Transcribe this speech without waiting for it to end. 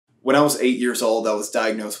When I was 8 years old, I was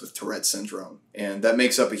diagnosed with Tourette's syndrome, and that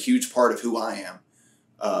makes up a huge part of who I am.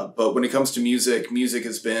 But when it comes to music, music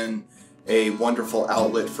has been a wonderful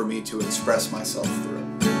outlet for me to express myself through.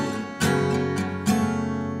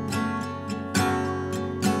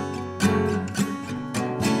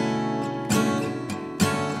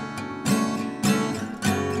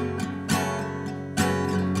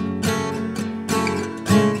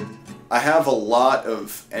 I have a lot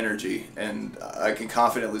of energy, and I can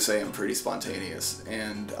confidently say I'm pretty spontaneous,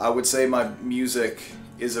 and I would say my music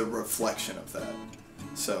is a reflection of that.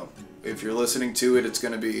 So if you're listening to it, it's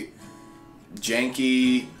going to be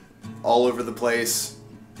janky, all over the place,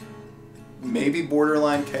 maybe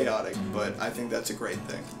borderline chaotic, but I think that's a great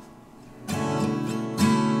thing.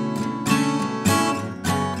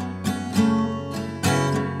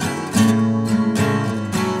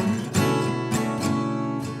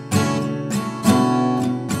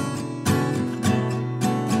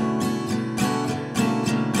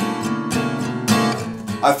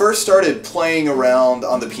 I first started playing around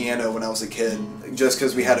on the piano when I was a kid, just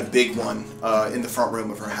because we had a big one in the front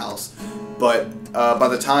room of our house. But by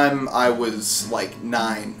the time I was like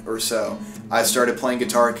 9 or so, I started playing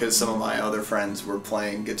guitar because some of my other friends were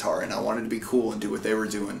playing guitar and I wanted to be cool and do what they were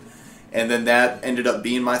doing. And then that ended up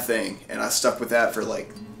being my thing, and I stuck with that for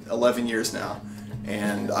like 11 years now.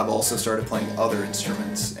 And I've also started playing other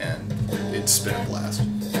instruments, and it's been a blast.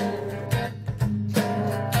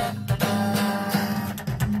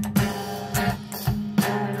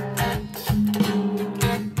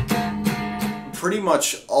 Pretty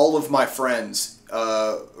much all of my friends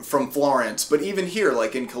from Florence, but even here,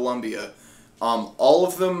 like in Colombia, all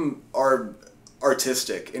of them are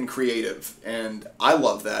artistic and creative, and I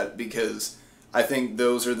love that because I think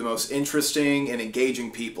those are the most interesting and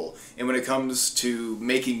engaging people. And when it comes to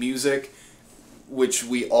making music, which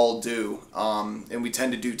we all do, and we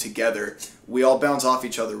tend to do together, we all bounce off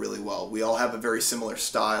each other really well. We all have a very similar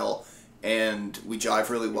style, and we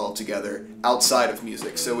jive really well together outside of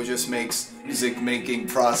music. So it just makes music making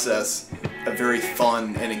process a very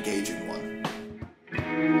fun and engaging one.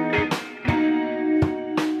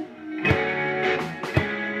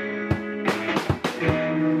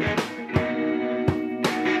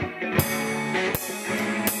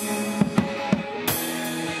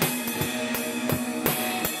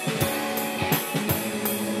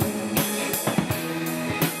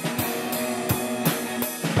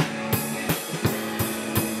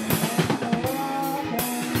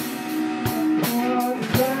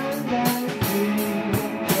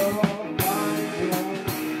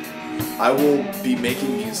 I will be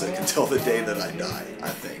making music until the day that I die, I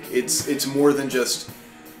think. It's more than just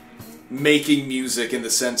making music in the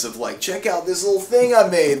sense of like, check out this little thing I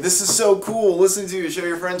made, this is so cool, listen to it, show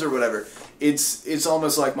your friends or whatever. It's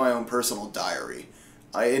almost like my own personal diary.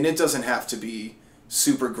 And it doesn't have to be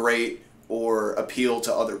super great or appeal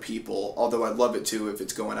to other people, although I'd love it to if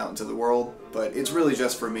it's going out into the world, but it's really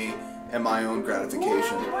just for me and my own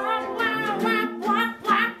gratification.